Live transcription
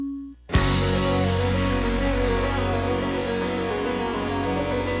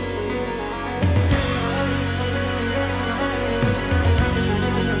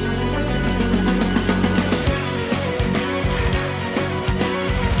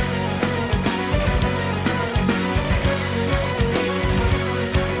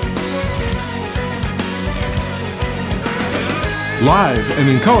Live and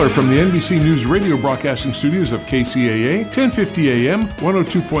in color from the NBC News radio broadcasting studios of KCAA, 1050 AM,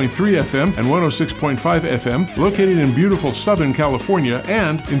 102.3 FM, and 106.5 FM, located in beautiful Southern California,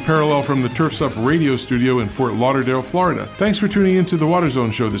 and in parallel from the Turfs Up radio studio in Fort Lauderdale, Florida. Thanks for tuning in to the Water Zone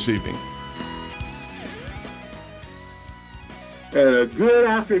Show this evening. Good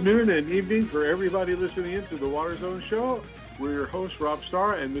afternoon and evening for everybody listening in to the Water Zone Show. We're your hosts, Rob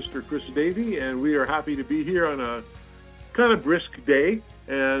Starr and Mr. Chris Davey, and we are happy to be here on a kind of brisk day,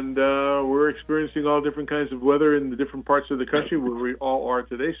 and we're experiencing all different kinds of weather in the different parts of the country where we all are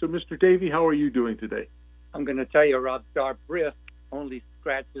today. So, Mr. Davey, how are you doing today? I'm going to tell you, Rob Starr, brisk only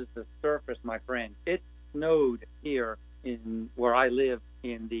scratches the surface, my friend. It snowed here in where I live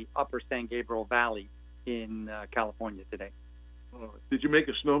in the upper San Gabriel Valley in California today. Did you make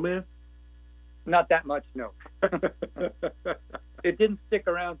a snowman? Not that much, no. It didn't stick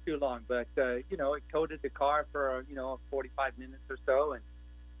around too long, but it coated the car for 45 minutes or so,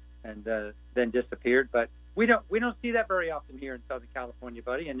 and then disappeared. But we don't see that very often here in Southern California,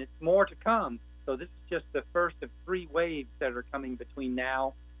 buddy, and it's more to come. So this is just the first of 3 waves that are coming between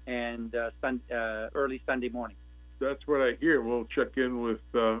now and early Sunday morning. That's what I hear. We'll check in with,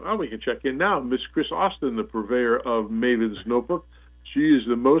 we can check in now. Miss Chris Austin, the purveyor of Maven's Notebook. She is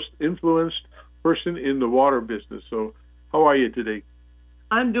the most influenced person in the water business. So how are you today?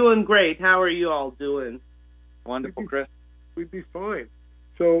 I'm doing great. How are you all doing? Wonderful, Chris. We'd be fine.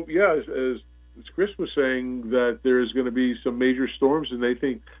 So, yeah, as Chris was saying, that there's going to be some major storms, and they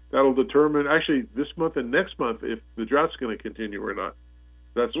think that'll determine, actually, this month and next month, if the drought's going to continue or not.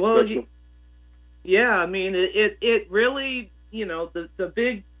 Yeah, I mean, it really, the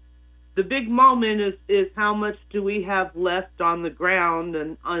big moment is how much do we have left on the ground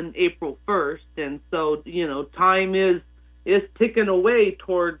and on April 1st, and so time is ticking away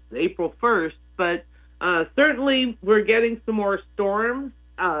towards April 1st, but certainly we're getting some more storms,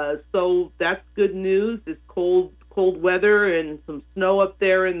 so that's good news. It's cold weather and some snow up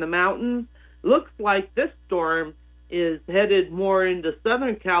there in the mountains. Looks like this storm is headed more into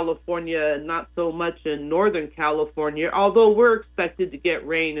Southern California and not so much in Northern California, although we're expected to get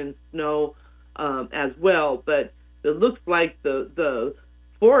rain and snow as well. But it looks like the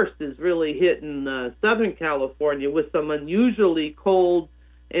force is really hitting Southern California with some unusually cold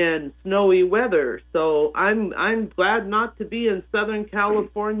and snowy weather. So I'm glad not to be in Southern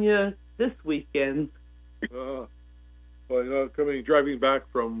California this weekend. Driving back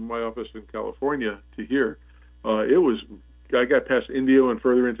from my office in California to here, I got past Indio and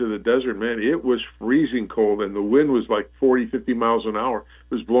further into the desert, man, it was freezing cold, and the wind was like 40, 50 miles an hour.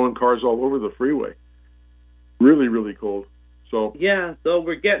 It was blowing cars all over the freeway. Really, really cold. So yeah, so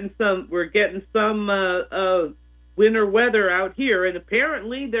we're getting some winter weather out here, and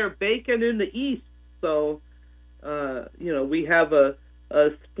apparently they're baking in the east. So we have a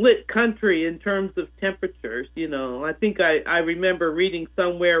split country in terms of temperatures. I think I remember reading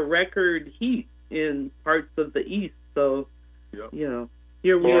somewhere record heat in parts of the east. So, yep.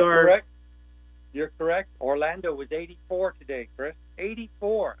 Here we are. Correct. You're correct. Orlando was 84 today, Chris.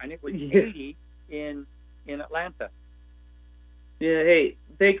 84, and it was 80 in Atlanta. Yeah, hey,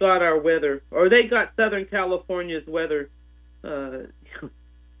 they got our weather, or they got Southern California's weather.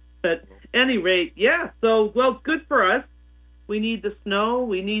 At any rate, yeah. So, well, it's good for us. We need the snow.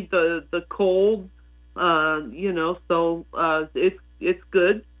 We need the cold. So it's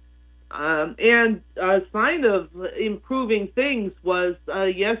good. And a sign of improving things was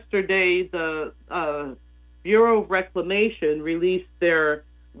yesterday the Bureau of Reclamation released their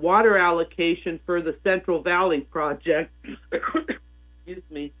water allocation for the Central Valley Project. Excuse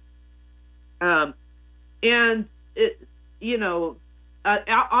me. And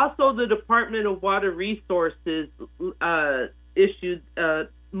also the Department of Water Resources issued a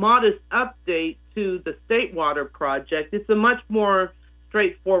modest update to the State Water Project. It's a much more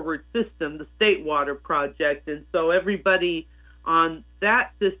straightforward system, the State Water Project, and so everybody on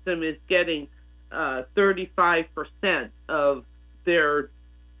that system is getting 35% of their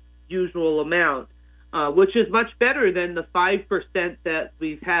usual amount, which is much better than the 5% that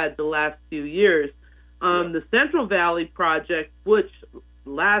we've had the last few years. The Central Valley Project, which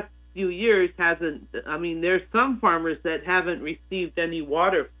last few years there's some farmers that haven't received any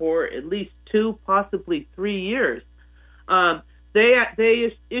water for at least 2, possibly 3 years.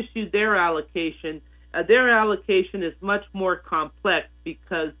 They issued their allocation. Their allocation is much more complex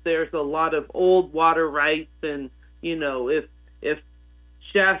because there's a lot of old water rights, and if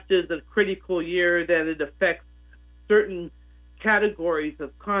Shasta is a critical year, then it affects certain categories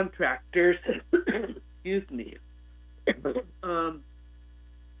of contractors. Excuse me.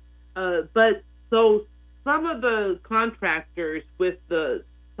 But so some of the contractors with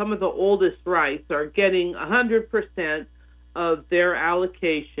some of the oldest rights are getting 100% of their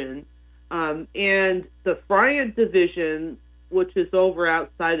allocation, and the Friant division, which is over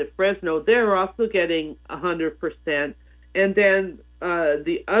outside of Fresno, they're also getting 100%, and then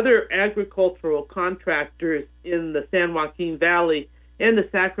the other agricultural contractors in the San Joaquin Valley and the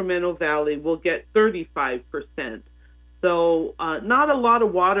Sacramento Valley will get 35%. So not a lot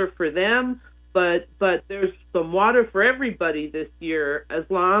of water for them, but there's some water for everybody this year as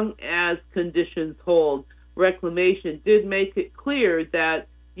long as conditions hold. Reclamation did make it clear that,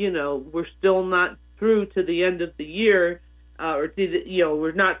 we're still not through to the end of the year,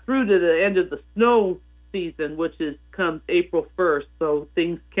 we're not through to the end of the snow season, which comes April 1st, so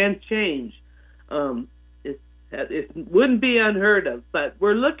things can change. It wouldn't be unheard of, but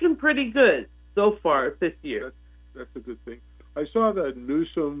we're looking pretty good so far this year. That's a good thing. I saw that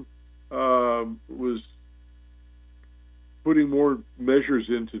Newsom was putting more measures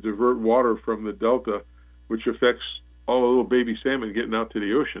in to divert water from the Delta, which affects all the little baby salmon getting out to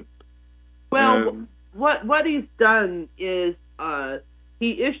the ocean. Well, what he's done is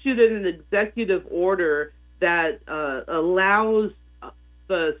he issued an executive order that allows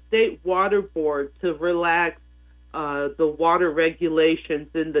the state water board to relax the water regulations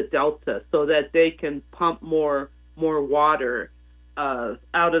in the Delta so that they can pump more water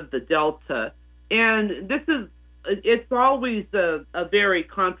out of the Delta. And it's always a very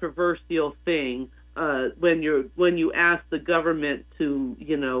controversial thing when you ask the government to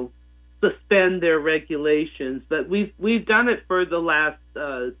suspend their regulations, but we've done it for the last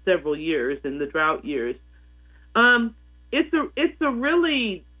several years in the drought years.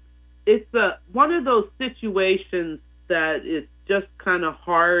 It's one of those situations that is just kind of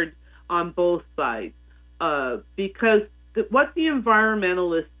hard on both sides because what the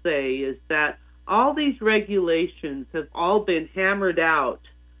environmentalists say is that all these regulations have all been hammered out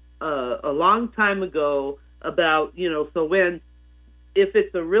a long time ago about, so if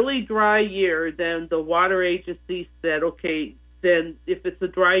it's a really dry year, then the water agency said, okay, then if it's a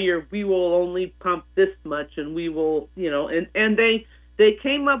dry year, we will only pump this much, and we will, and they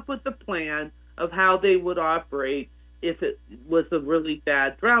came up with a plan of how they would operate if it was a really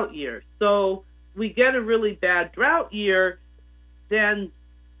bad drought year. So we get a really bad drought year, then,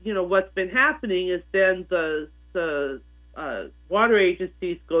 what's been happening is then the water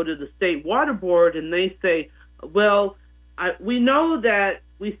agencies go to the state water board and they say, well, we know that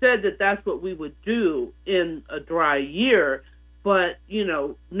we said that that's what we would do in a dry year, but,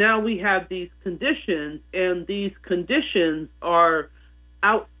 now we have these conditions, and these conditions are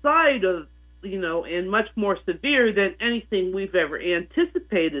outside of, and much more severe than anything we've ever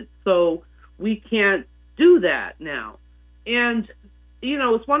anticipated, so we can't do that now. And,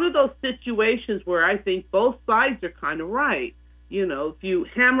 it's one of those situations where I think both sides are kind of right. If you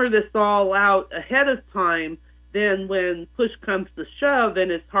hammer this all out ahead of time, then when push comes to shove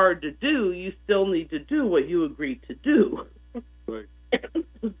and it's hard to do, you still need to do what you agreed to do. Right.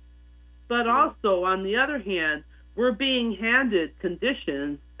 But also, on the other hand, we're being handed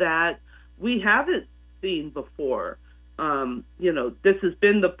conditions that we haven't seen before. This has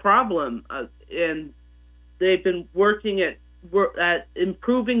been the problem, and they've been working at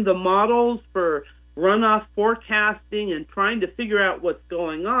improving the models for runoff forecasting and trying to figure out what's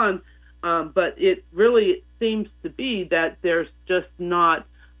going on. But it really seems to be that there's just not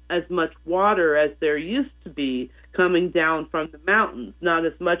as much water as there used to be coming down from the mountains, not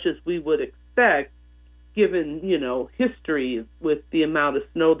as much as we would expect given, history with the amount of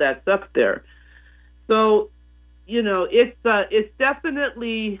snow that's up there. So, it's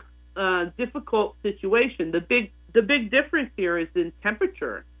definitely a difficult situation. The big difference here is in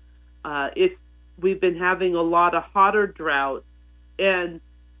temperature. We've been having a lot of hotter droughts, and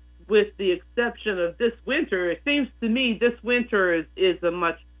with the exception of this winter, it seems to me this winter is a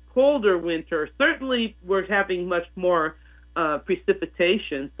much colder winter. Certainly we're having much more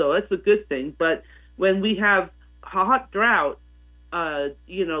precipitation, so that's a good thing. But when we have hot drought,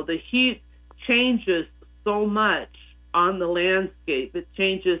 the heat changes so much on the landscape. It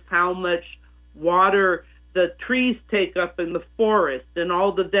changes how much water the trees take up in the forest and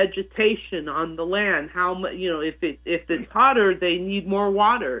all the vegetation on the land. How much, if it's hotter, they need more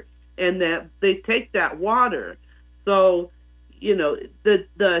water, and that they take that water. So,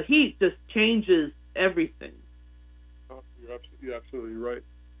 the heat just changes everything. Oh, you're absolutely right.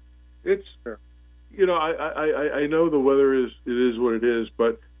 It's, I know the weather is what it is,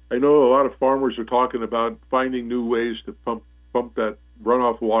 but I know a lot of farmers are talking about finding new ways to pump that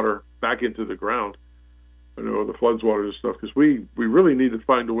runoff water back into the ground. the floods waters and stuff, because we really need to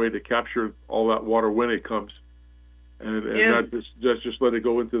find a way to capture all that water when it comes, and not just let it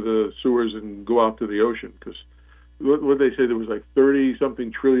go into the sewers and go out to the ocean. Because what they say, there was like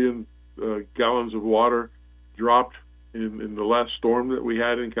 30-something trillion gallons of water dropped in the last storm that we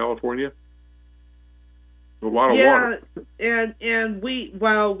had in California. A lot of water. and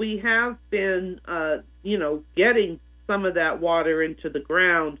we have been getting some of that water into the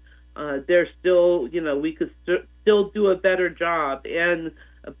ground, there's still we could still do a better job. And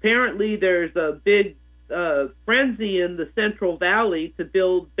apparently there's a big frenzy in the Central Valley to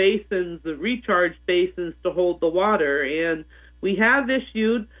build basins, the recharge basins, to hold the water. And we have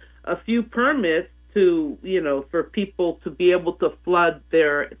issued a few permits to for people to be able to flood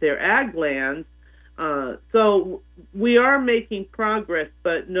their ag lands. So we are making progress,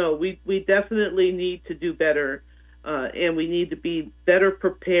 but no, we definitely need to do better, and we need to be better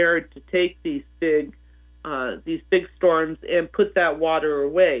prepared to take these big storms and put that water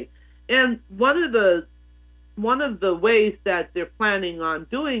away. And one of the ways that they're planning on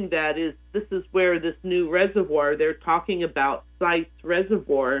doing that is, this is where this new reservoir they're talking about, Sites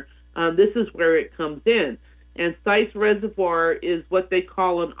Reservoir. This is where it comes in. And Sites Reservoir is what they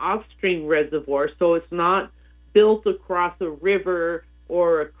call an off-stream reservoir, so it's not built across a river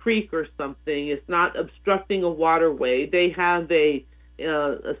or a creek or something. It's not obstructing a waterway. They have a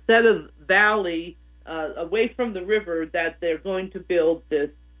set of valley away from the river that they're going to build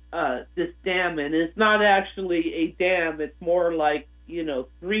this dam in. It's not actually a dam. It's more like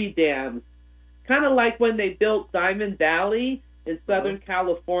 3 dams, kind of like when they built Diamond Valley in Southern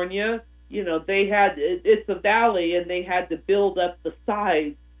California. They had, it's a valley, and they had to build up the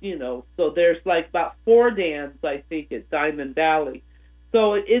sides, so there's like about 4 dams, I think, at Diamond Valley.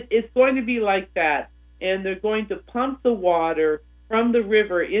 So it's going to be like that, and they're going to pump the water from the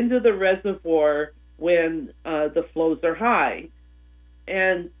river into the reservoir when the flows are high.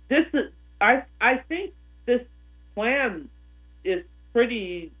 And this is, I think this plan is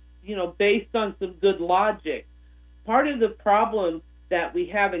pretty, based on some good logic. Part of the problem that we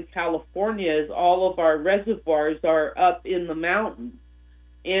have in California is all of our reservoirs are up in the mountains,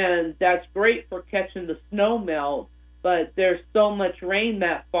 and that's great for catching the snow melt, but there's so much rain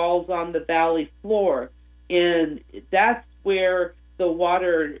that falls on the valley floor, and that's where the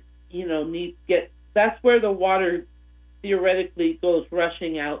water that's where the water theoretically goes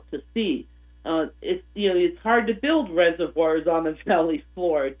rushing out to sea. It's hard to build reservoirs on the valley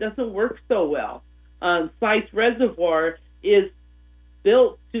floor. It doesn't work so well. Sites Reservoir is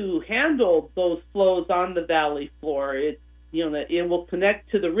built to handle those flows on the valley floor. It will connect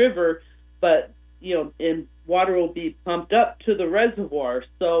to the river, but and water will be pumped up to the reservoir.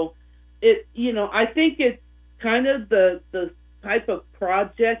 So I think it's kind of the type of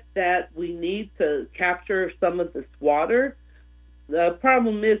project that we need to capture some of this water. The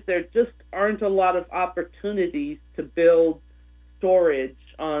problem is there just aren't a lot of opportunities to build storage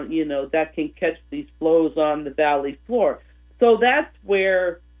on that can catch these flows on the valley floor. So that's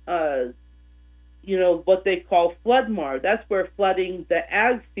where, what they call floodmar. That's where flooding the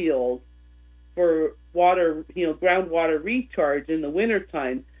ag fields for water, groundwater recharge in the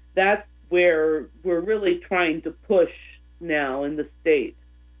wintertime, that's where we're really trying to push now in the state.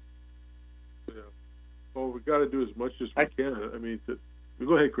 Yeah. Well, we've got to do as much as we can. I mean,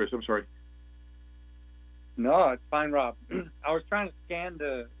 go ahead, Chris. I'm sorry. No, it's fine, Rob. I was trying to scan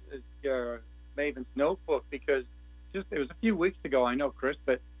your Maven's notebook because it was a few weeks ago, I know, Chris,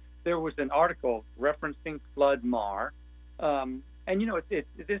 but there was an article referencing floodmar. And,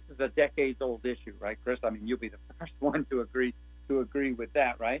 this is a decades-old issue, right, Chris? I mean, you'll be the first one to agree with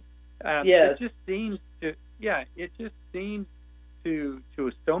that, right? Yes. It just seems to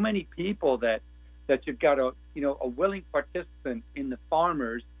so many people that you've got a willing participant in the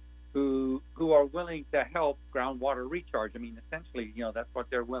farmers who are willing to help groundwater recharge. I mean, essentially, that's what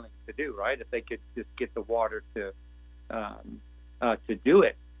they're willing to do, right? If they could just get the water to do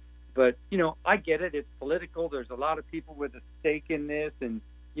it. But, I get it. It's political. There's a lot of people with a stake in this. And,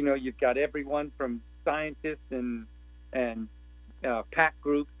 you've got everyone from scientists and PAC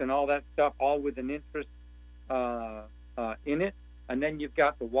groups and all that stuff, all with an interest in it. And then you've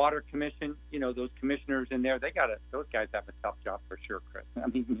got the Water Commission, those commissioners in there. Those guys have a tough job for sure, Chris. I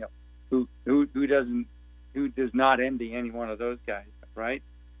mean, who does not envy any one of those guys, right?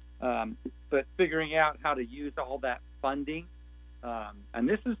 But figuring out how to use all that funding, and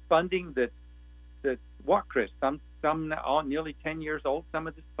this is funding that what, Chris? Some nearly 10 years old. Some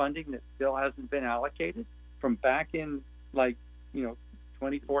of this funding that still hasn't been allocated from back in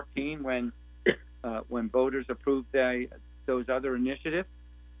 2014 when voters approved those other initiatives.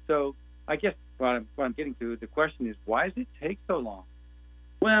 So I guess what I'm getting to. The question is, why does it take so long?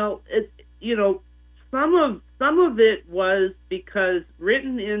 Well, some of it was because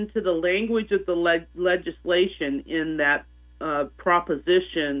written into the language of the legislation in that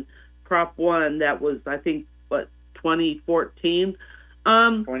proposition, Prop 1, that was, I think, 2014.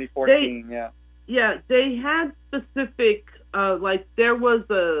 2014, yeah. Yeah, they had specific, there was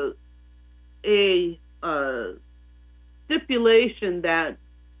a stipulation that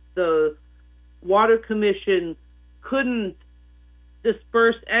the Water Commission couldn't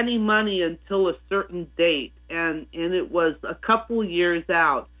disperse any money until a certain date, and it was a couple years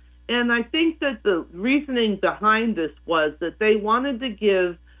out. And I think that the reasoning behind this was that they wanted to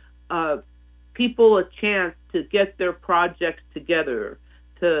give people a chance to get their projects together,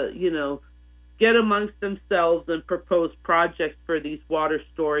 to, get amongst themselves and propose projects for these water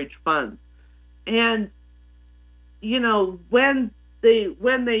storage funds. And, when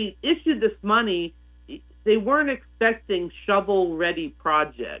they issued this money, they weren't expecting shovel-ready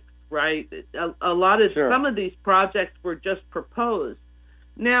projects, right? A lot of Sure. Some of these projects were just proposed.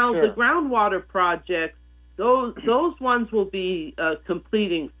 Now, Sure. the groundwater projects, those ones will be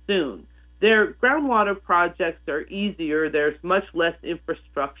completing soon. Their groundwater projects are easier. There's much less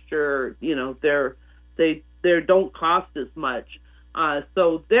infrastructure. They don't cost as much.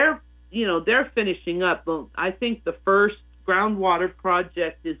 So they're finishing up. I think the first groundwater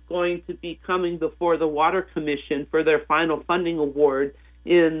project is going to be coming before the Water Commission for their final funding award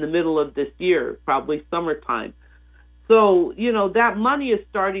in the middle of this year, probably summertime. So, that money is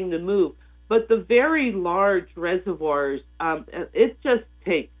starting to move. But the very large reservoirs, it just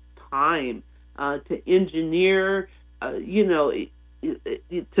takes time to engineer. You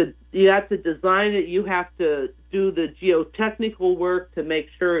have to design it. You have to do the geotechnical work to make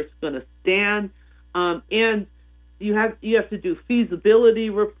sure it's going to stand. And you have to do feasibility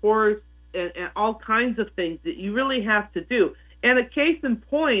reports and all kinds of things that you really have to do. And a case in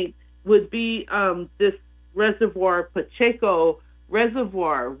point would be this reservoir, Pacheco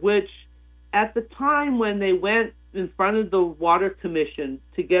Reservoir, which at the time when they went in front of the Water Commission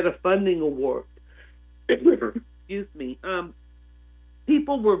to get a funding award, excuse me,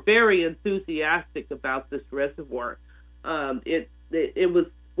 people were very enthusiastic about this reservoir. It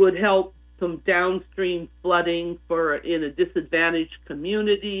would help some downstream flooding in a disadvantaged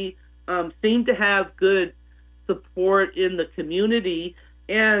community, seemed to have good support in the community,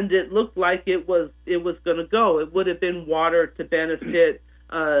 and it looked like it was going to go. It would have been water to benefit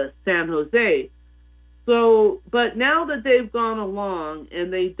San Jose. So, but now that they've gone along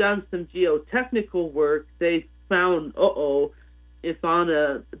and they've done some geotechnical work, they found,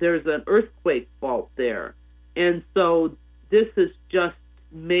 there's an earthquake fault there. And so this has just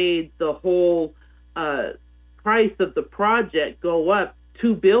made the whole price of the project go up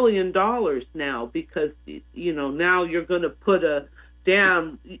 $2 billion now, because, now you're going to put a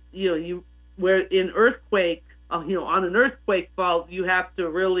dam, where in earthquake, on an earthquake fault, you have to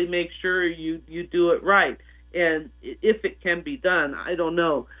really make sure you do it right. And if it can be done, I don't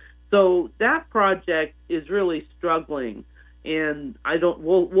know. So that project is really struggling, and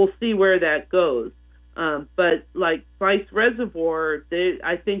we'll see where that goes. But like Spice Reservoir,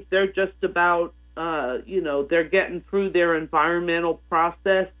 I think they're just about, they're getting through their environmental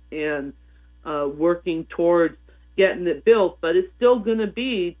process and working towards getting it built, but it's still going to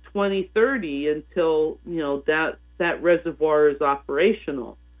be 2030 until that reservoir is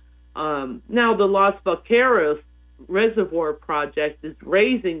operational. Now the Los Vaqueros Reservoir project is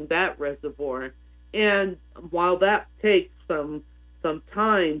raising that reservoir, and while that takes some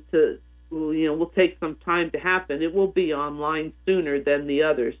time to will take some time to happen, it will be online sooner than the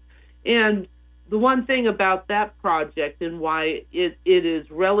others. And the one thing about that project and why it is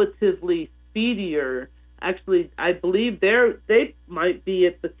relatively speedier, actually, I believe they might be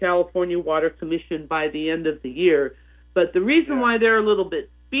at the California Water Commission by the end of the year. But the reason why they're a little bit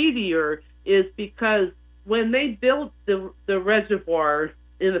speedier is because when they built the reservoir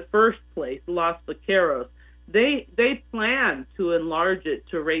in the first place, Los Vaqueros, they planned to enlarge it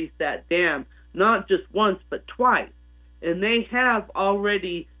to raise that dam, not just once but twice. And they have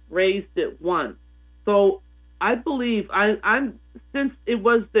already raised it once. So I believe, since it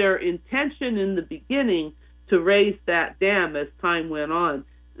was their intention in the beginning to raise that dam as time went on,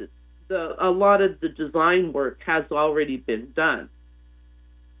 a lot of the design work has already been done.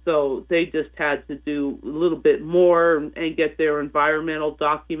 So they just had to do a little bit more and get their environmental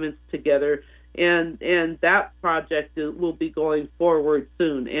documents together. And that project will be going forward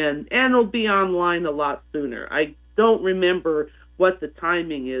soon, and it'll be online a lot sooner. I don't remember what the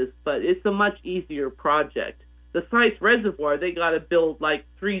timing is, but it's a much easier project. The Spice Reservoir, they got to build like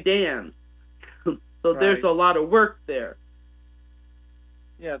 3 dams. So there's a lot of work there.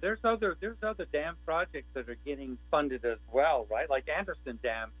 Yeah, there's other dam projects that are getting funded as well, right? Like Anderson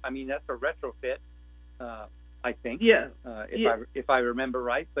Dam. I mean, that's a retrofit, I think. Yeah. If I remember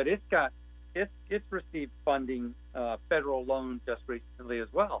right, but it's received funding, federal loan just recently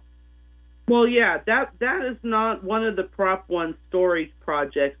as well. Well, yeah, that is not one of the Prop 1 storage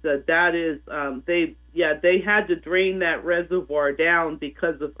projects. That is they had to drain that reservoir down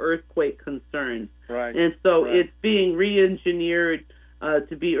because of earthquake concerns. Right. And so it's being re-engineered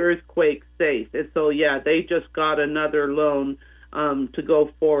to be earthquake safe. And so they just got another loan to go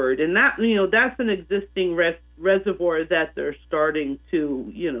forward. And that that's an existing reservoir that they're starting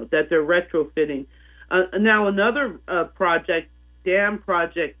to that they're retrofitting. Now another dam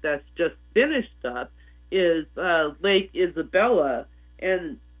project that's just finished up is Lake Isabella,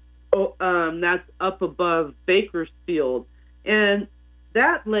 and that's up above Bakersfield. And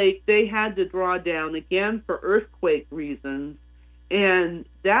that lake they had to draw down again for earthquake reasons, and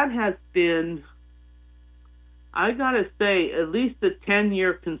that has been, I gotta say, at least a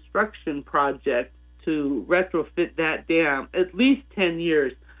 10-year construction project to retrofit that dam, at least 10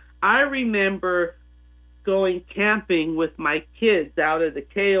 years. I remember going camping with my kids out at the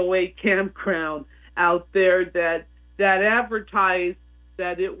KOA campground out there that advertised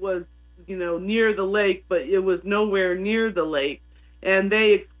that it was, near the lake, but it was nowhere near the lake. And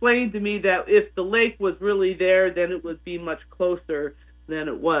they explained to me that if the lake was really there, then it would be much closer than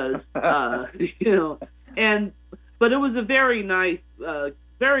it was, but it was a very nice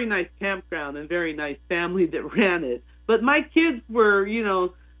campground and very nice family that ran it. But my kids were,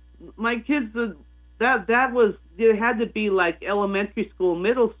 that was, it had to be like elementary school,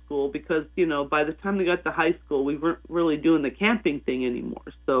 middle school, because, by the time they got to high school, we weren't really doing the camping thing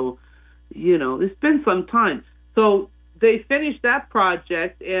anymore. So, it's been some time. So they finished that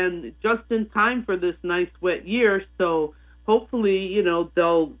project, and just in time for this nice wet year. So hopefully,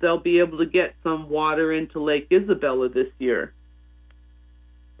 they'll be able to get some water into Lake Isabella this year.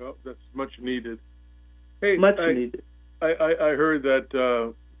 Well, that's much needed. Needed. I heard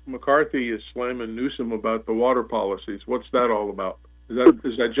that McCarthy is slamming Newsom about the water policies. What's that all about? Is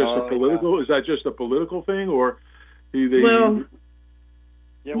that just a political? Yeah. Is that just a political thing, or what's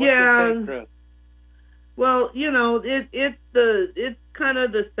your take, Chris? Well, it's kind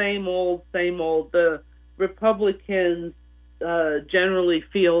of the same old. The Republicans generally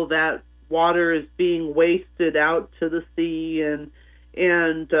feel that water is being wasted out to the sea, and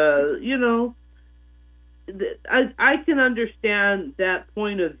I can understand that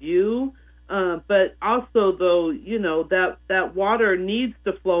point of view, but also though that water needs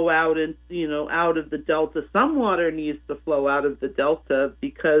to flow out and out of the Delta. Some water needs to flow out of the Delta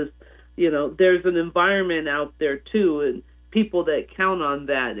because there's an environment out there too, and people that count on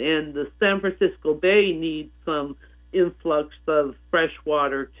that. And the San Francisco Bay needs some influx of fresh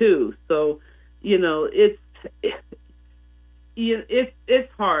water too. So it's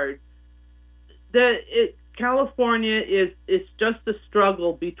hard. California it's just a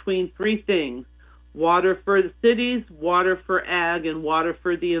struggle between three things: water for the cities, water for ag, and water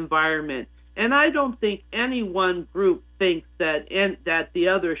for the environment. And I don't think any one group thinks that the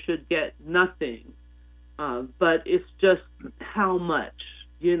other should get nothing. But it's just how much,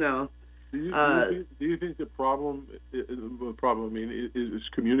 Do you think the problem is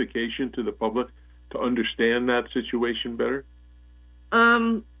communication to the public to understand that situation better?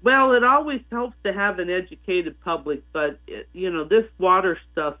 Well, it always helps to have an educated public, but this water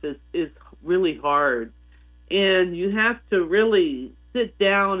stuff is really hard, and you have to really sit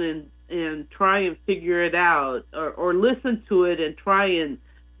down and try and figure it out, or listen to it and try and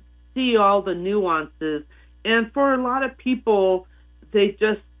see all the nuances. And for a lot of people, they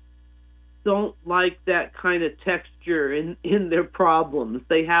just don't like that kind of texture in their problems.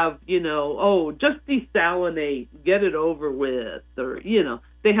 They have, just desalinate, get it over with, or,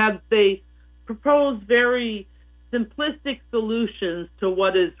 they propose very simplistic solutions to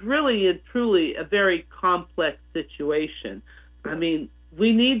what is really and truly a very complex situation. I mean,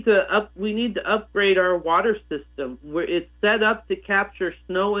 we need to upgrade our water system. It's set up to capture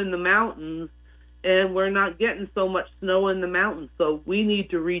snow in the mountains, and we're not getting so much snow in the mountains. So we need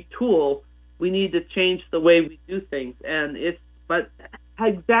to retool. We need to change the way we do things, but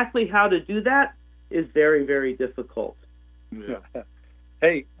exactly how to do that is very, very difficult. Yeah.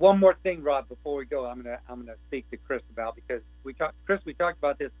 Hey, one more thing, Rob, before we go, I'm gonna speak to Chris about, because we talked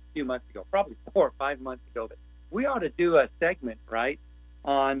about this a few months ago, probably 4 or 5 months ago, that we ought to do a segment, right,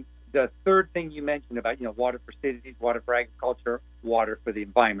 on the third thing you mentioned about, water for cities, water for agriculture, water for the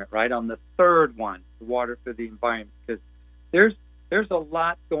environment, right? On the third one, the water for the environment, because there's a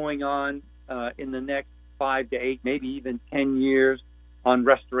lot going on in the next 5 to 8, maybe even 10 years on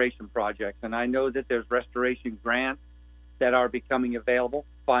restoration projects. And I know that there's restoration grants that are becoming available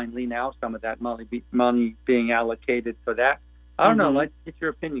finally now, some of that money being allocated for that. I don't know. Let's get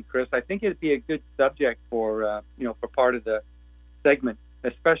your opinion, Chris. I think it'd be a good subject for for part of the segment,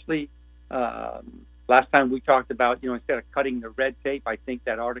 especially last time we talked about, instead of cutting the red tape, I think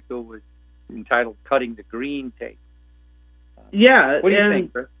that article was entitled "Cutting the Green Tape." Yeah. What do you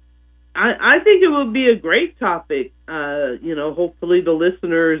think, Chris? I think it would be a great topic. Hopefully the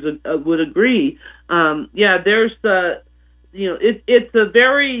listeners would agree. There's it's a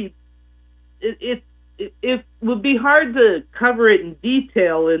very it would be hard to cover it in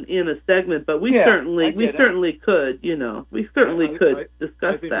detail in a segment, but we certainly could. We certainly could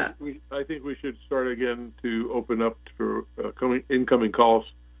discuss that. I think we should start again to open up for incoming calls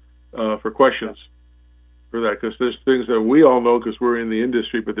for questions for that, because there's things that we all know because we're in the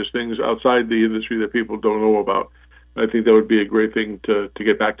industry, but there's things outside the industry that people don't know about. I think that would be a great thing to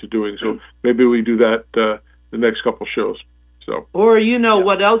get back to doing. So maybe we do that the next couple shows. So, or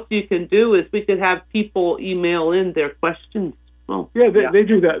what else you can do is we could have people email in their questions. Oh. They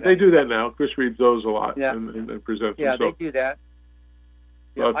do that. They do that now. Chris reads those a lot and presents them. Yeah, they do that.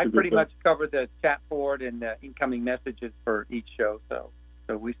 Yeah, I pretty much cover the chat board and the incoming messages for each show, so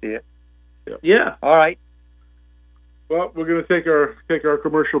we see it. Yeah. All right. Well, we're going to take our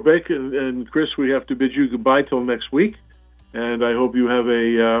commercial break, and Chris, we have to bid you goodbye till next week. And I hope you have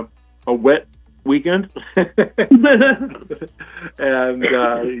a wet weekend, and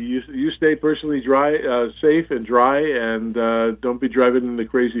you stay personally safe and dry, and don't be driving in the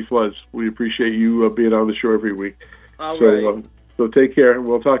crazy floods. We appreciate you being on the show every week. All right. So take care, and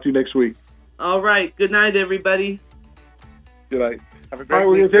we'll talk to you next week. All right. Good night, everybody. Good night. Have a great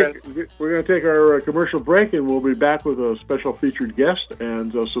week, we're going to take our commercial break, and we'll be back with a special featured guest.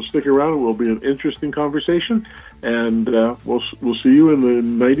 And so stick around. It will be an interesting conversation, and we'll see you in the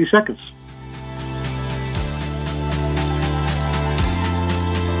 90 seconds.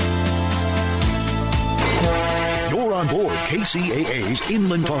 You're on board KCAA's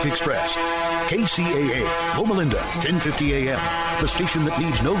Inland Talk Express. KCAA, Loma Linda, 1050 AM, the station that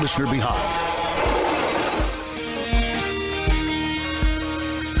leaves no listener behind.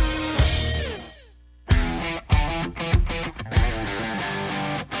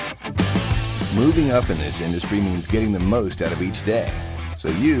 Moving up in this industry means getting the most out of each day, so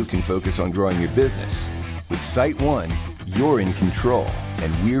you can focus on growing your business. With SiteOne, you're in control,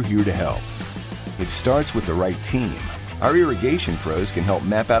 and we're here to help. It starts with the right team. Our irrigation pros can help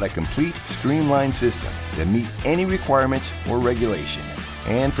map out a complete, streamlined system that meet any requirements or regulation.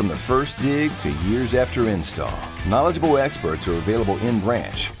 And from the first dig to years after install, knowledgeable experts are available in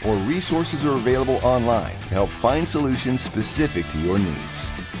branch, or resources are available online to help find solutions specific to your needs.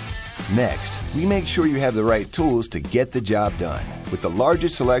 Next, we make sure you have the right tools to get the job done with the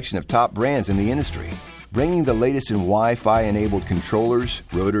largest selection of top brands in the industry, bringing the latest in Wi-Fi enabled controllers,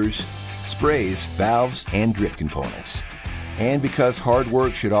 rotors, sprays, valves, and drip components. And because hard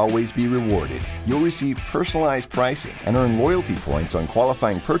work should always be rewarded, you'll receive personalized pricing and earn loyalty points on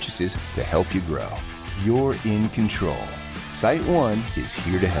qualifying purchases to help you grow. You're in control. SiteOne is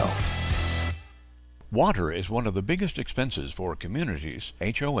here to help. Water is one of the biggest expenses for communities,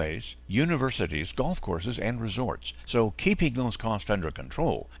 HOAs, universities, golf courses, and resorts. So keeping those costs under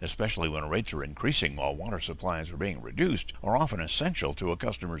control, especially when rates are increasing while water supplies are being reduced, are often essential to a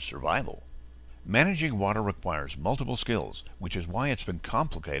customer's survival. Managing water requires multiple skills, which is why it's been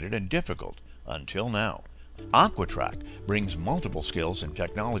complicated and difficult until now. Aqua-Track brings multiple skills and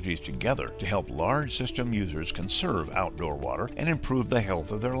technologies together to help large system users conserve outdoor water and improve the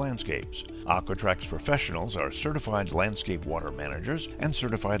health of their landscapes. Aqua-Track's professionals are certified landscape water managers and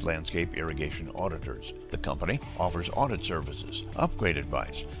certified landscape irrigation auditors. The company offers audit services, upgrade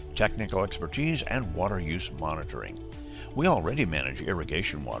advice, technical expertise, and water use monitoring. We already manage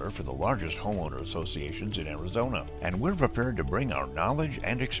irrigation water for the largest homeowner associations in Arizona, and we're prepared to bring our knowledge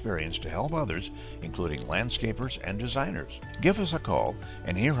and experience to help others, including landscapers and designers. Give us a call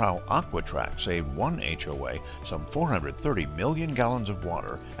and hear how Aqua-Track saved one HOA some 430 million gallons of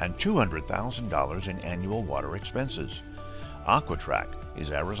water and $200,000 in annual water expenses. Aqua-Track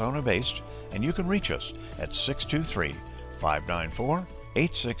is Arizona-based, and you can reach us at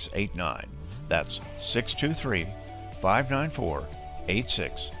 623-594-8689. That's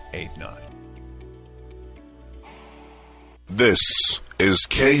 623-594-8689. This is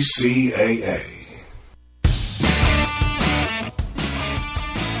KCAA.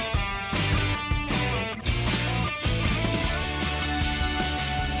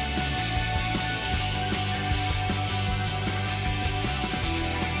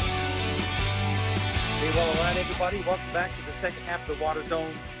 Well, all right, everybody. Welcome back to the second half of the Water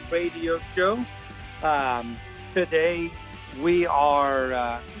Zone radio show. Today, we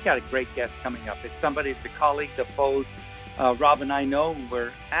got a great guest coming up. It's somebody, it's a colleague of both Rob and I know.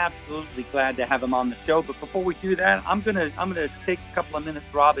 We're absolutely glad to have him on the show. But before we do that, I'm gonna take a couple of minutes,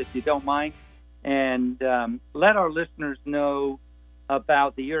 Rob, if you don't mind, and let our listeners know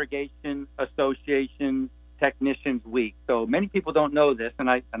about the Irrigation Association Technicians Week. So many people don't know this, and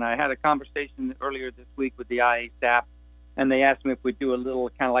I had a conversation earlier this week with the IA staff, and they asked me if we'd do a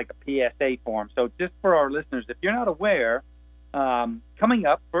little kind of like a PSA form. So just for our listeners, if you're not aware, coming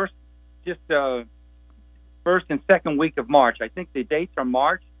up first and second week of March, I think the dates are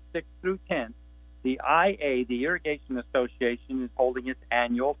March 6th through 10th, the IA, the Irrigation Association, is holding its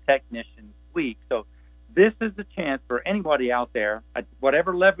annual Technicians Week. So this is the chance for anybody out there, at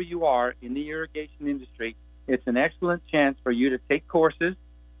whatever level you are in the irrigation industry. It's an excellent chance for you to take courses,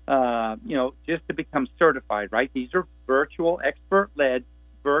 just to become certified, right? These are virtual, expert-led,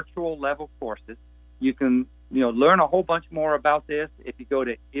 virtual level courses. You can, learn a whole bunch more about this if you go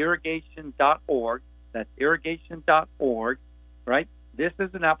to irrigation.org. That's irrigation.org, right? This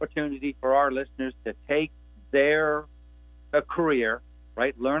is an opportunity for our listeners to take their career,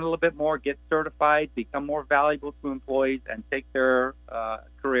 right? Learn a little bit more, get certified, become more valuable to employees, and take their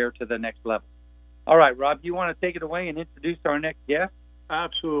career to the next level. All right, Rob, you want to take it away and introduce our next guest?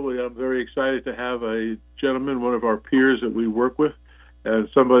 Absolutely. I'm very excited to have a gentleman, one of our peers that we work with, and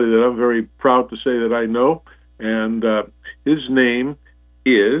somebody that I'm very proud to say that I know. And his name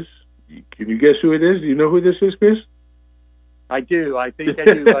is, can you guess who it is? Do you know who this is, Chris? I do. I think I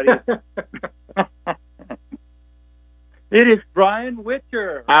do, buddy. It is Brian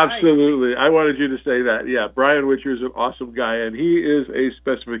Witcher. Absolutely. Right. I wanted you to say that. Yeah, Brian Witcher is an awesome guy, and he is a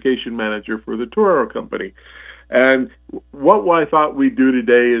specification manager for the Toro Company. And what I thought we'd do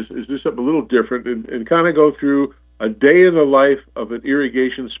today is do something a little different and kind of go through a day in the life of an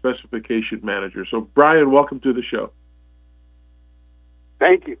irrigation specification manager. So, Brian, welcome to the show.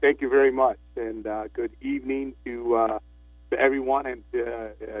 Thank you. Thank you very much. And good evening to everyone, and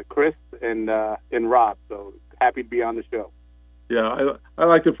Chris and Rob. So happy to be on the show. Yeah, I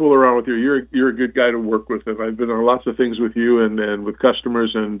like to fool around with you. You're a good guy to work with, and I've been on lots of things with you and with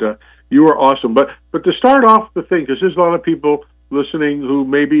customers, and you are awesome. But to start off the thing, because there's a lot of people listening who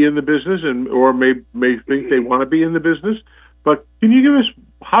may be in the business or may think they want to be in the business. But can you give us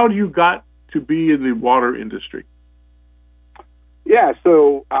how you got to be in the water industry? Yeah,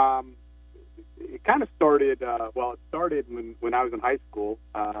 so it kind of started. It started when I was in high school.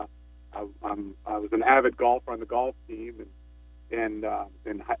 I was an avid golfer on the golf team, and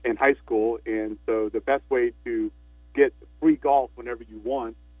in high school, and so the best way to get free golf whenever you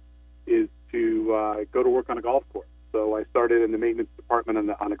want is to go to work on a golf course. So I started in the maintenance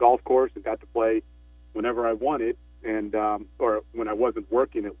department on a golf course and got to play whenever I wanted, and or when I wasn't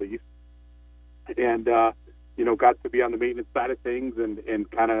working at least, and got to be on the maintenance side of things, and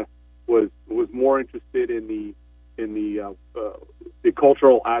kind of was more interested in the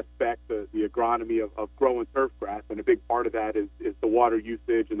cultural aspect, the agronomy of growing turf grass, and a big part of that is the water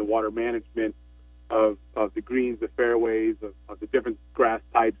usage and the water management of the greens, the fairways, of the different grass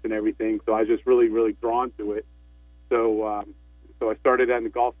types and everything. So I was just really, really drawn to it. So I started on the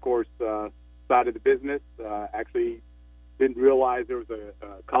golf course side of the business. Actually didn't realize there was a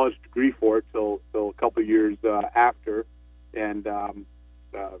college degree for it till a couple of years after, and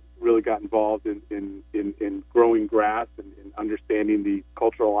really got involved in growing grass and understanding the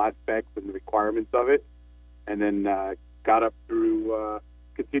cultural aspects and the requirements of it, and then got up through,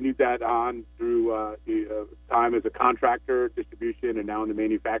 continued that on through time as a contractor, distribution, and now on the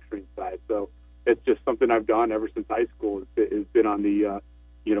manufacturing side. So it's just something I've done ever since high school. It's been on the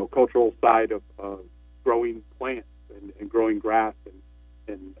cultural side of growing plants and growing grass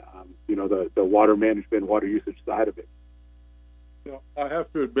and the water management, water usage side of it. I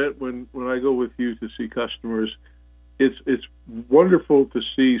have to admit, when I go with you to see customers, it's wonderful to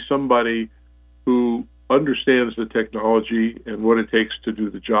see somebody who understands the technology and what it takes to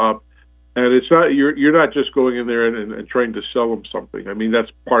do the job. And it's not you're not just going in there and trying to sell them something. I mean, that's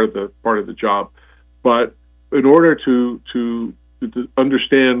part of the job. But in order to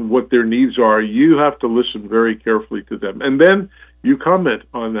understand what their needs are, you have to listen very carefully to them, and then you comment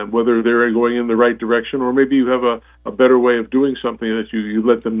on them, whether they're going in the right direction, or maybe you have a better way of doing something that you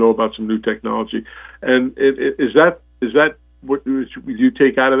let them know about some new technology. And is that what you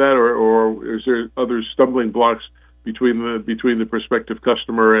take out of that, or is there other stumbling blocks between the prospective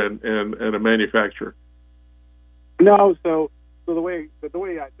customer and a manufacturer? No, so the way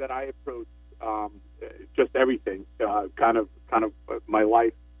that I approach just everything, kind of my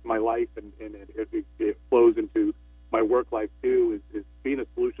life my life, and it flows into my work life too, is being a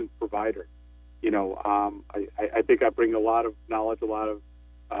solutions provider. I think I bring a lot of knowledge, a lot of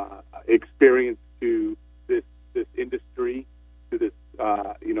experience to this industry, to this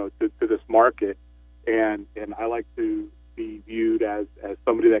to this market, and I like to be viewed as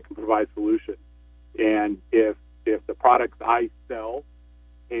somebody that can provide solutions. And if the products I sell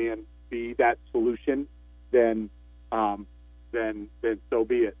can be that solution, then so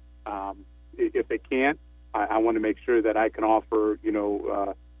be it. If they can't, I want to make sure that I can offer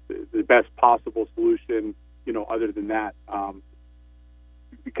the best possible solution. Other than that,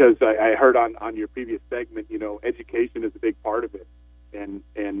 because I heard on your previous segment, education is a big part of it, and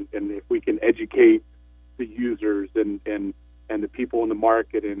if we can educate the users and the people in the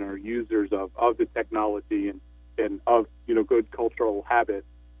market and our users of the technology and of good cultural habits,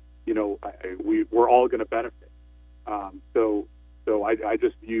 we're all going to benefit. So I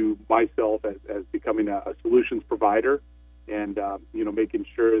just view myself as becoming a solutions provider, and making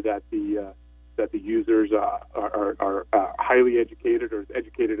sure that the users are highly educated, or as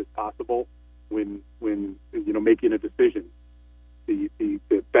educated as possible when making a decision. The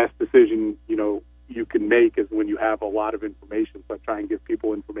best decision you can make is when you have a lot of information. So I try and give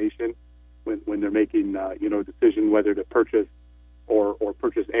people information when they're making a decision whether to purchase or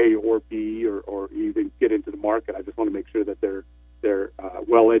purchase A or B or even get into the market. I just want to make sure that they're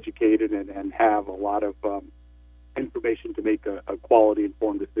well educated and have a lot of information to make a quality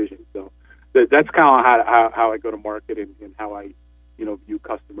informed decision. So that's kind of how I go to market, and how I view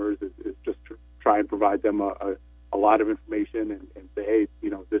customers is just try and provide them a lot of information and say, hey,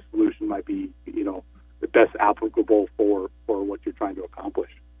 this solution might be the best applicable for what you're trying to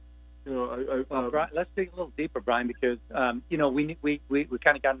accomplish. Brian, let's dig a little deeper, Brian, because we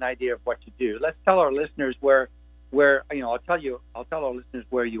kind of got an idea of what you do. Let's tell our listeners where I'll tell our listeners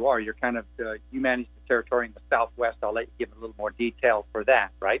where you are. You're kind of you manage the territory in the Southwest. I'll let you give a little more detail for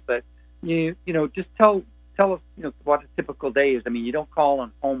that, right? But just tell us what a typical day is. I mean, you don't call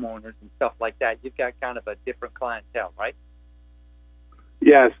on homeowners and stuff like that. You've got kind of a different clientele, right?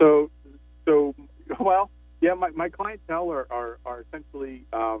 Yeah. So well, yeah. My clientele are essentially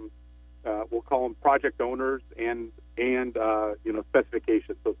we'll call them project owners and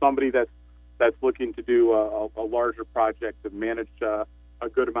specifications. So somebody that's looking to do a larger project and manage a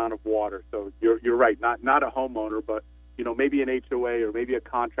good amount of water. So you're right, not a homeowner, but maybe an HOA or maybe a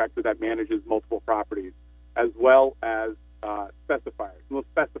contractor that manages multiple properties, as well as specifiers. Those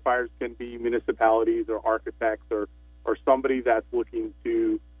specifiers can be municipalities or architects or somebody that's looking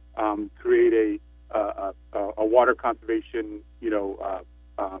to create a water conservation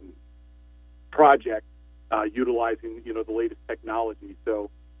project utilizing the latest technology.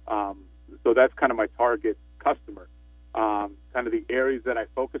 So that's kind of my target customer. Kind of the areas that I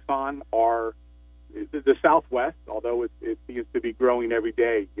focus on are the Southwest, although it seems to be growing every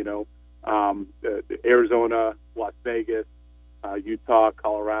day. Arizona, Las Vegas, Utah,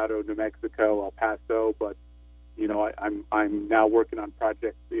 Colorado, New Mexico, El Paso. But I'm now working on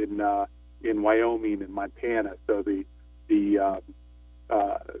projects in Wyoming and Montana. So the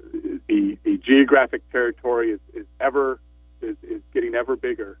geographic territory is getting ever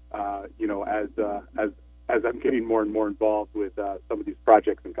bigger, as I'm getting more and more involved with some of these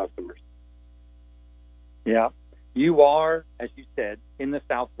projects and customers. Yeah, you are, as you said, in the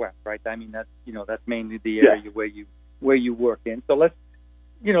Southwest, right? I mean, that's mainly the area where you work in. So let's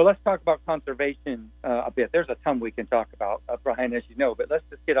talk about conservation a bit. There's a ton we can talk about, Brian, as you know, but let's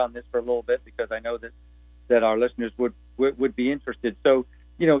just get on this for a little bit, because I know that our listeners would be interested. So,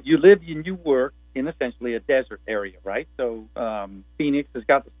 you live and you work in essentially a desert area, right? So Phoenix has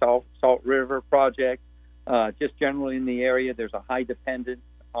got the Salt River project. Just generally in the area, there's a high dependence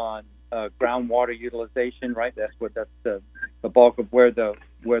on groundwater utilization, right? That's the bulk of where the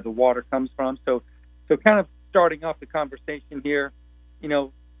water comes from. So kind of starting off the conversation here,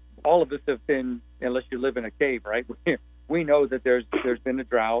 all of us have been, unless you live in a cave, right? We know that there's been a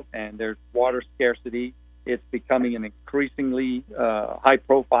drought and there's water scarcity. It's becoming an increasingly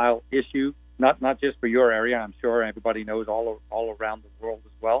high-profile issue, not just for your area. I'm sure everybody knows all around the world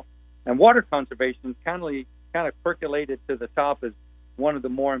as well. And water conservation kind of percolated to the top as one of the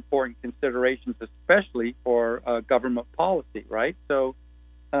more important considerations, especially for government policy, right? So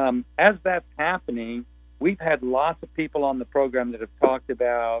as that's happening, we've had lots of people on the program that have talked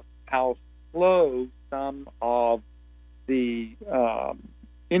about how slow some of the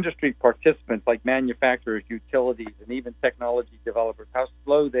industry participants, like manufacturers, utilities, and even technology developers, how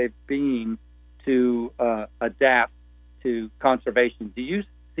slow they've been to adapt to conservation. Do you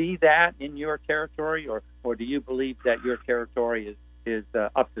see that in your territory, or do you believe that your territory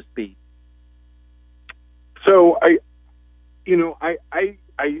up to speed? So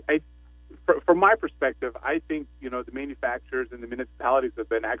from my perspective, I think the manufacturers and the municipalities have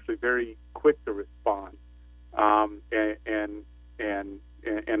been actually very quick to respond, and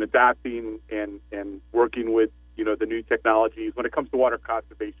adapting and working with the new technologies when it comes to water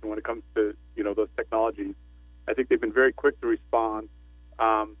conservation. When it comes to those technologies, I think they've been very quick to respond.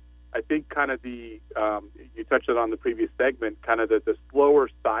 I think kind of you touched on the previous segment, kind of the slower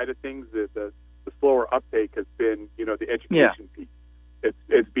side of things, the slower uptake has been the education piece.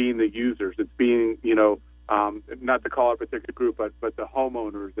 It's being the users. It's being not to call it a particular group, but the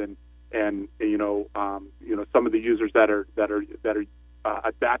homeowners and some of the users that are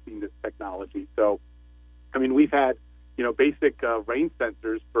adapting this technology. So, I mean, we've had basic rain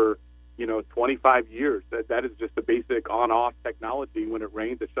sensors for 25 years. That is just a basic on-off technology. When it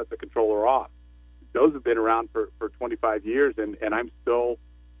rains, it shuts the controller off. Those have been around for 25 years, and I'm still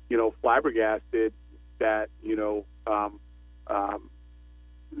flabbergasted that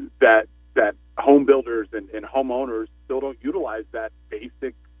that home builders and homeowners still don't utilize that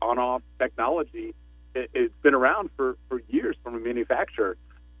basic on-off technology. It's been around for years from a manufacturer.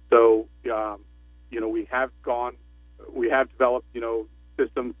 So we have developed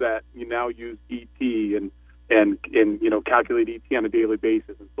systems that now use ET and calculate ET on a daily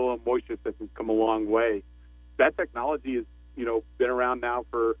basis, and soil and moisture systems come a long way. That technology has been around now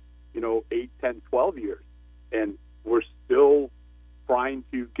for 8, 10, 12 years, and we're still trying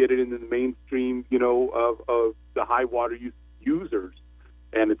to get it into the mainstream of the high water use users,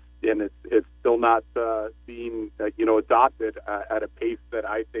 and it's still not being adopted at a pace that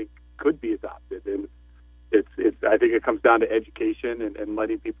I think could be adopted. And I think it comes down to education and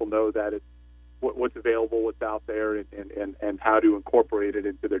letting people know that it's what's available, what's out there, and how to incorporate it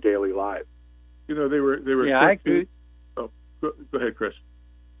into their daily lives. They were. Yeah, I agree. Oh, go ahead, Chris.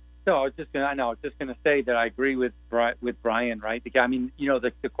 No, I was just gonna say that I agree with Brian. Right? I mean,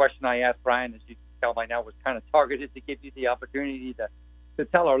 the question I asked Brian, as you can tell by now, was kind of targeted to give you the opportunity to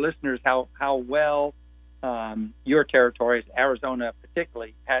tell our listeners how well your territory, Arizona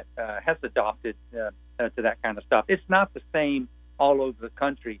particularly, has adopted to that kind of stuff. It's not the same all over the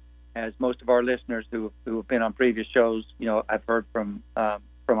country, as most of our listeners who have been on previous shows, I've heard from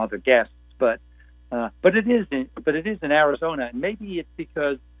other guests, but it is in Arizona, and maybe it's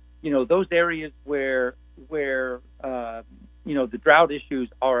because those areas where the drought issues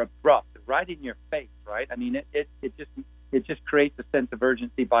are abrupt, right in your face, right? I mean, it just creates a sense of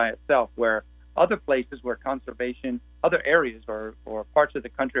urgency by itself, where other places where conservation, other areas or parts of the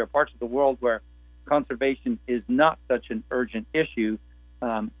country or parts of the world where conservation is not such an urgent issue,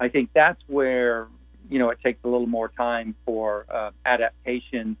 I think that's where it takes a little more time for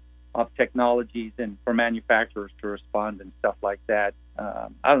adaptation of technologies and for manufacturers to respond and stuff like that. I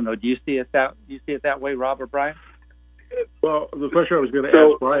don't know. Do you see it that way, Rob or Brian? Well, the question I was going to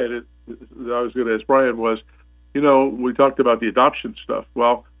ask Brian was, we talked about the adoption stuff.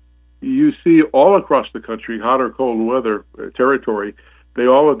 Well, you see all across the country, hot or cold weather territory, they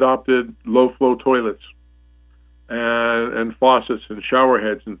all adopted low flow toilets and faucets and shower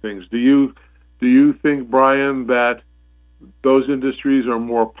heads and things. Do you think, Brian, that those industries are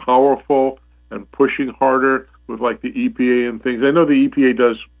more powerful and pushing harder with like the EPA and things? I know the EPA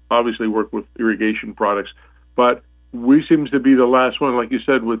does obviously work with irrigation products, but we seem to be the last one, like you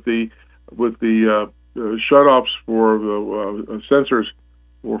said, with the shutoffs for the sensors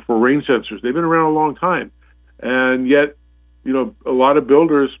or for rain sensors. They've been around a long time, and yet a lot of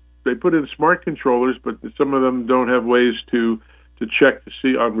builders, they put in smart controllers, but some of them don't have ways to check to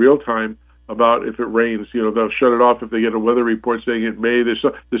see on real time about if it rains. They'll shut it off if they get a weather report saying it may. There's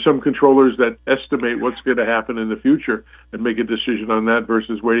some controllers that estimate what's going to happen in the future and make a decision on that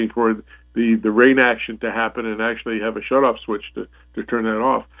versus waiting for the rain action to happen and actually have a shut-off switch to turn that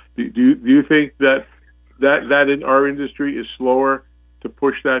off. Do you think that in our industry is slower to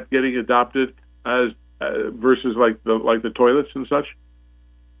push that getting adopted as versus like the toilets and such?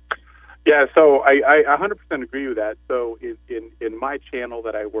 Yeah, so I 100% agree with that. So in my channel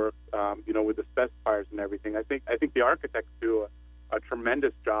that I work, with the specifiers and everything, I think the architects do a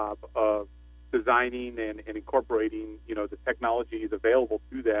tremendous job of designing and incorporating, the technologies available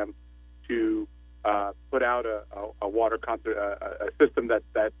to them to put out a water a system that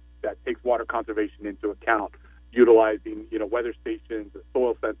takes water conservation into account, utilizing weather stations, the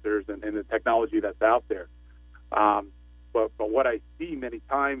soil sensors, and the technology that's out there. But what I see many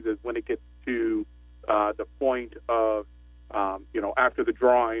times is when it gets to the point of, after the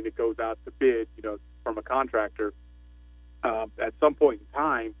drawing, it goes out to bid, from a contractor. At some point in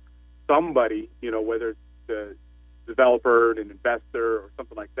time, somebody, whether it's developer, an investor, or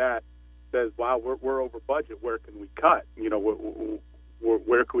something like that says, "Wow, we're over budget. Where can we cut?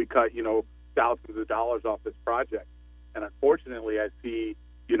 Where can we cut? Thousands of dollars off this project." And unfortunately, I see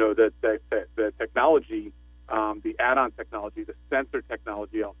that the technology, the add-on technology, the sensor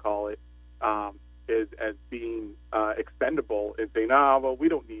technology, I'll call it, is as being expendable, and saying, well, we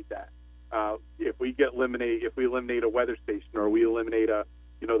don't need that. If we eliminate a weather station, or we eliminate the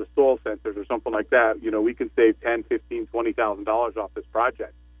soil sensors or something like that, we can save $10,000, $15,000, $20,000 off this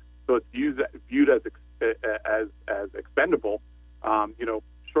project. So it's viewed as expendable,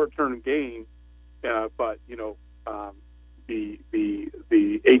 short-term gain, but the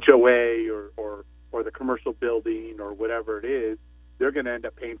HOA or the commercial building or whatever it is, they're going to end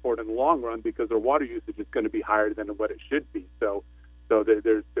up paying for it in the long run because their water usage is going to be higher than what it should be. So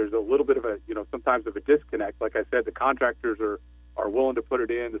there's a little bit of sometimes of a disconnect. Like I said, the contractors are willing to put it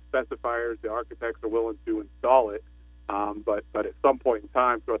in, the specifiers, the architects are willing to install it, but at some point in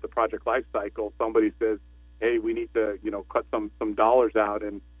time throughout the project life cycle, somebody says, hey, we need to cut some dollars out,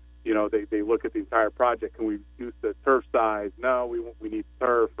 and they look at the entire project. Can we reduce the turf size? No, we need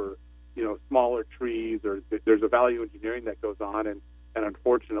turf, or smaller trees, or there's a value engineering that goes on, and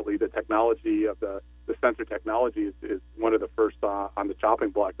unfortunately the technology of the sensor technology is one of the first on the chopping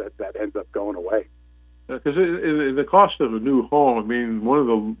block that ends up going away. Because the cost of a new home, I mean, one of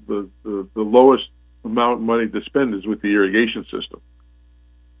the lowest amount of money to spend is with the irrigation system.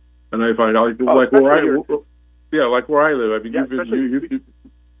 And I find like where I live. I mean, you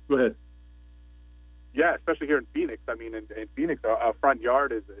go ahead. Yeah, especially here in Phoenix. I mean, in Phoenix, a front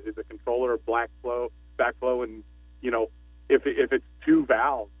yard is a controller of backflow, and if it's two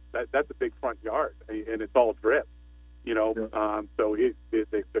valves, that's a big front yard, and it's all drip. So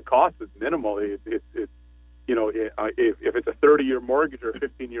the cost is minimal. It's if it's a 30-year mortgage or a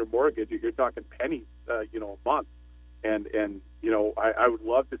 15-year mortgage, you're talking pennies, a month. And I would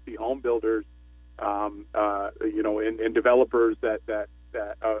love to see home builders, and developers that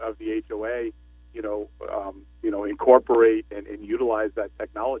of the HOA, incorporate and utilize that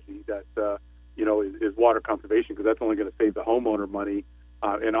technology that is water conservation, because that's only going to save the homeowner money,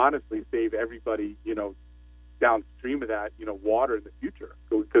 and honestly save everybody downstream of that water in the future,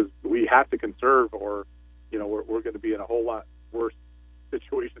 because we have to conserve, or we're going to be in a whole lot worse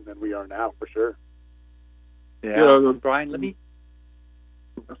situation than we are now, for sure. Yeah, Brian, let me.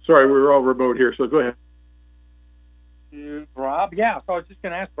 Sorry, we're all remote here, so go ahead. Rob, yeah. So I was just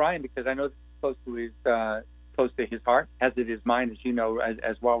going to ask Brian, because I know this is close to his heart, as it is mine, as you know,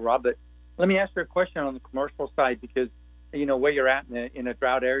 as well, Rob. But let me ask you a question on the commercial side, because where you're at in a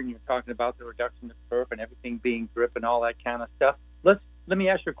drought area, and you're talking about the reduction of turf and everything being drip and all that kind of stuff. Let me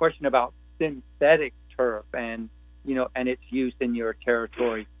ask you a question about synthetic turf and its use in your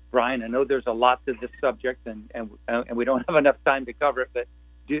territory, Brian. I know there's a lot to this subject, and we don't have enough time to cover it, but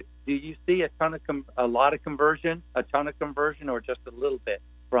do you see a lot of conversion, or just a little bit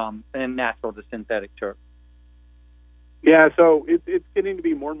from natural to synthetic turf? Yeah, so it's getting to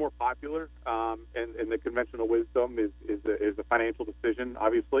be more and more popular, and the conventional wisdom is a financial decision,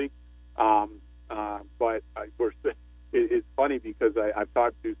 obviously. But it's funny, because I've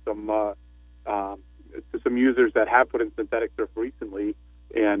talked to some users that have put in synthetic turf recently,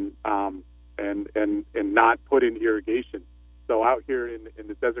 and not put in irrigation. So out here in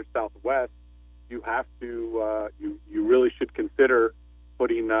the desert Southwest, you have to you really should consider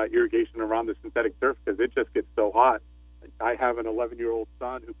putting irrigation around the synthetic turf, because it just gets so hot. I have an 11-year-old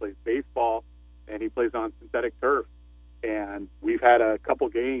son who plays baseball, and he plays on synthetic turf. And we've had a couple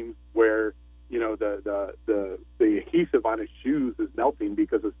games where the adhesive on his shoes is melting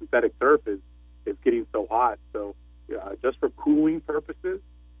because the synthetic turf is getting so hot. So just for cooling purposes,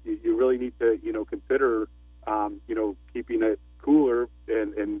 you really need to consider keeping it cooler,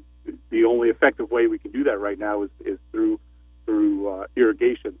 and the only effective way we can do that right now is through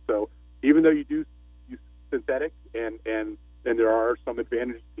irrigation. So even though you do use synthetic, and there are some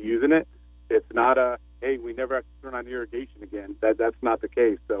advantages to using it, it's not hey, we never have to turn on irrigation again. That's not the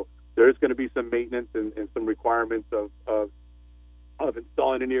case. So there's going to be some maintenance and some requirements of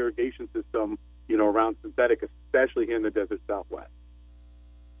installing an irrigation system around synthetic, especially here in the desert Southwest.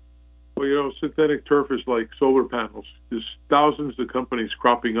 Well, synthetic turf is like solar panels. There's thousands of companies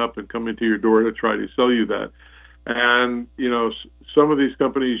cropping up and coming to your door to try to sell you that. And, some of these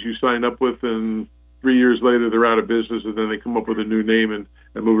companies you sign up with, and 3 years later they're out of business, and then they come up with a new name and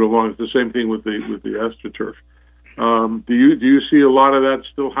move it along. It's the same thing with the AstroTurf. Do you see a lot of that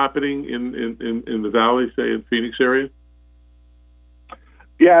still happening in the valley, say in Phoenix area?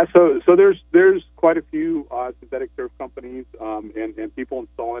 Yeah, so there's quite a few synthetic turf companies and people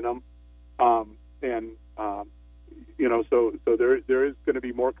installing them, and so there is going to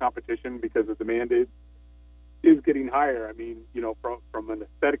be more competition because the demand is getting higher. I mean, from an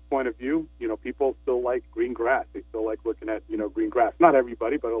aesthetic point of view, people still like green grass. They still like looking at, green grass. Not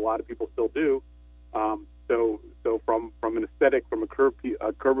everybody, but a lot of people still do. So from an aesthetic, from a curb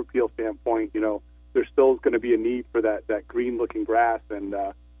appeal standpoint, there still is going to be a need for that green looking grass, and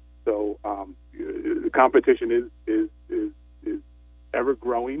so the competition is ever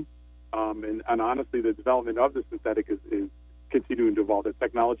growing, and honestly, the development of the synthetic is continuing to evolve. The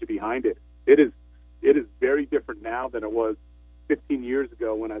technology behind it is very different now than it was 15 years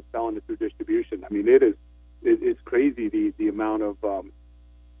ago when I was selling it through distribution. I mean, it's crazy the amount of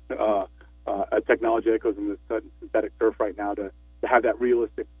technology that goes into synthetic turf right now to have that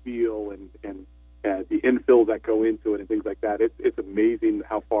realistic feel and the infills that go into it and things like that. It's amazing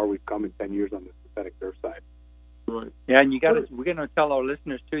how far we've come in 10 years on the synthetic turf side. Right. Yeah, and we're going to tell our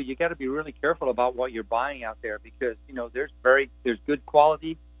listeners too, you got to be really careful about what you're buying out there, because there's good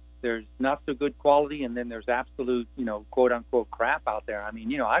quality, there's not so good quality, and then there's absolute quote unquote crap out there. I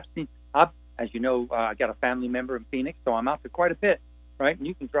mean, I've as you know, I got a family member in Phoenix, so I'm out there quite a bit, right? And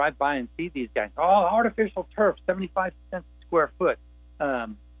you can drive by and see these guys. Oh, artificial turf, 75 cents a square foot.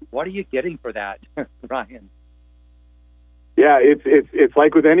 What are you getting for that, Ryan? Yeah, it's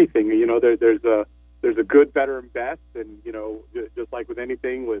like with anything. There's a good, better, and best, and just like with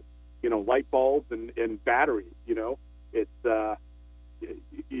anything, with light bulbs and batteries. It's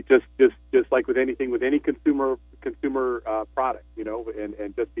you just like with anything, with any consumer product.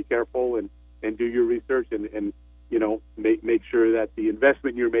 And just be careful and do your research and make sure that the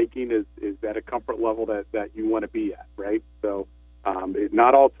investment you're making is at a comfort level that you want to be at, right? So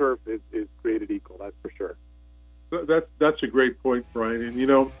not all turf is created equal, that's for sure. That's a great point, Brian.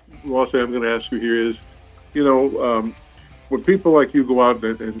 And also I'm going to ask you here is, when people like you go out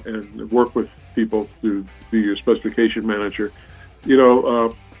and work with people to be your specification manager,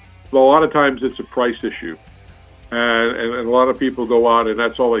 a lot of times it's a price issue. And a lot of people go out and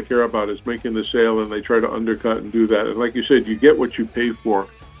that's all they care about is making the sale, and they try to undercut and do that. And like you said, you get what you pay for.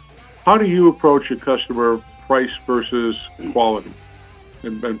 How do you approach a customer price versus quality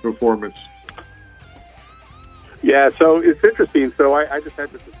and performance? Yeah, so it's interesting. So I just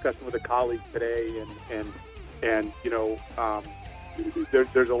had this discussion with a colleague today, and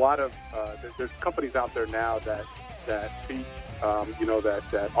there's a lot of there's companies out there now that teach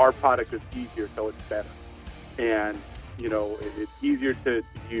that our product is easier, so it's better, and it's easier to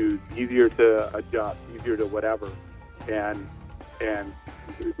use, easier to adjust, easier to whatever, and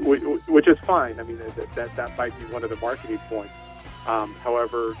which is fine. I mean, that might be one of the marketing points.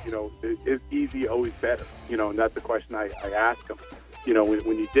 However, is easy always better? And that's the question I ask them.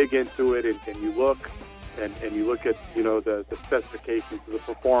 When you dig into it and you look and you look at the specifications, or the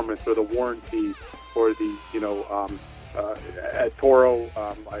performance, or the warranty, or the at Toro,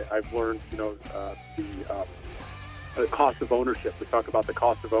 I've learned the cost of ownership. We talk about the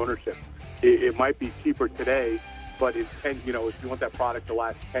cost of ownership. It might be cheaper today, but if you want that product to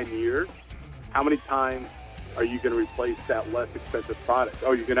last 10 years, how many times are you going to replace that less expensive product?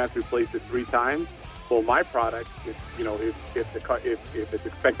 Oh, you're going to have to replace it 3 times? Well, my product, if it's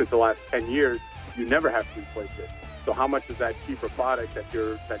expected to last 10 years, you never have to replace it. So how much is that cheaper product that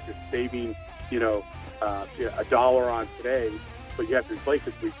you're saving, $1 on today, but you have to replace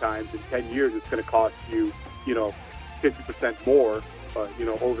it 3 times? In 10 years, it's going to cost you, 50% more,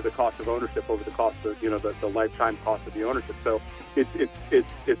 over the cost of ownership, over the cost of, the lifetime cost of the ownership. So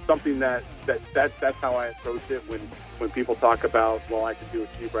it's something that's how I approach it when people talk about, well, I can do it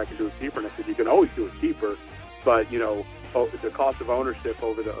cheaper. And I said, you can always do it cheaper, but, the cost of ownership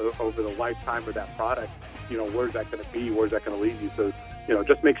over the lifetime of that product, where's that going to be? Where's that going to lead you? So,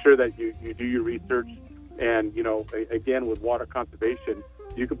 just make sure that you do your research. And, again, with water conservation,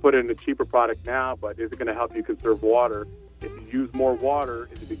 you can put in a cheaper product now, but is it going to help you conserve water? If you use more water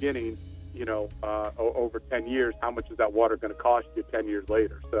in the beginning, over 10 years, how much is that water going to cost you 10 years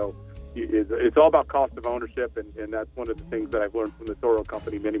later? So it's all about cost of ownership, and that's one of the things that I've learned from the Toro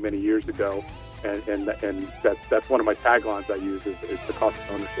company many, many years ago. And that's one of my taglines I use is the cost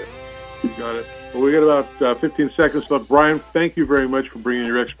of ownership. You got it. Well, we got about 15 seconds left. Brian, thank you very much for bringing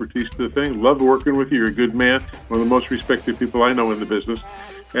your expertise to the thing. Love working with you. You're a good man, one of the most respected people I know in the business.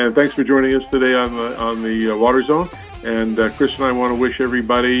 And thanks for joining us today on the Water Zone. And Chris and I want to wish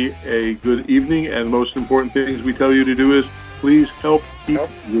everybody a good evening. And the most important things we tell you to do is please help keep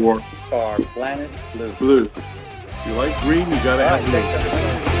our planet blue. If you like green, you got to have blue.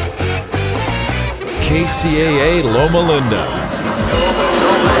 KCAA Loma Linda.